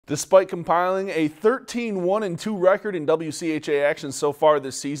Despite compiling a 13-1-2 record in WCHA action so far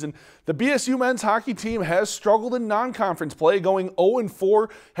this season, the BSU men's hockey team has struggled in non-conference play, going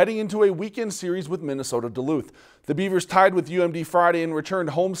 0-4 heading into a weekend series with Minnesota Duluth. The Beavers tied with UMD Friday and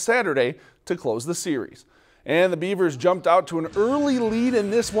returned home Saturday to close the series. And the Beavers jumped out to an early lead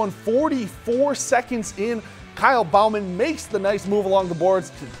in this one, 44 seconds in. Kyle Bauman makes the nice move along the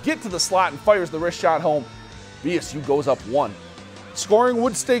boards to get to the slot and fires the wrist shot home. BSU goes up 1. Scoring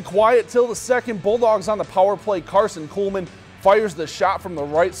would stay quiet till the second. Bulldogs on the power play. Carson Kuhlman fires the shot from the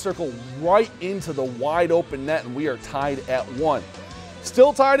right circle right into the wide open net, and we are tied at 1.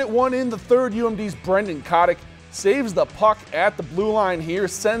 Still tied at 1 in the third. UMD's Brendan Kotick saves the puck at the blue line here,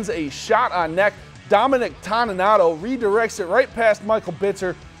 sends a shot on net. Dominic Toninato redirects it right past Michael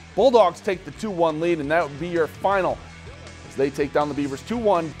Bitzer. Bulldogs take the 2-1 lead, and that would be your final as they take down the Beavers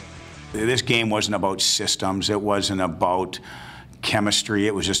 2-1. This game wasn't about systems. It wasn't about chemistry.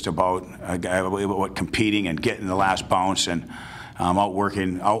 It was just about competing and getting the last bounce and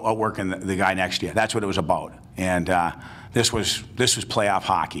outworking the guy next to you. That's what it was about. And this was playoff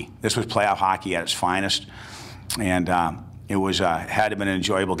hockey. This was playoff hockey at its finest. And it was had to been an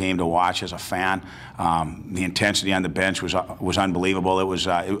enjoyable game to watch as a fan. The intensity on the bench was unbelievable. It was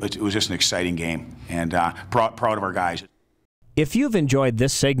just an exciting game, and proud of our guys. If you've enjoyed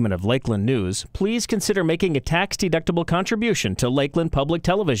this segment of Lakeland News, please consider making a tax-deductible contribution to Lakeland Public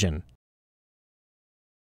Television.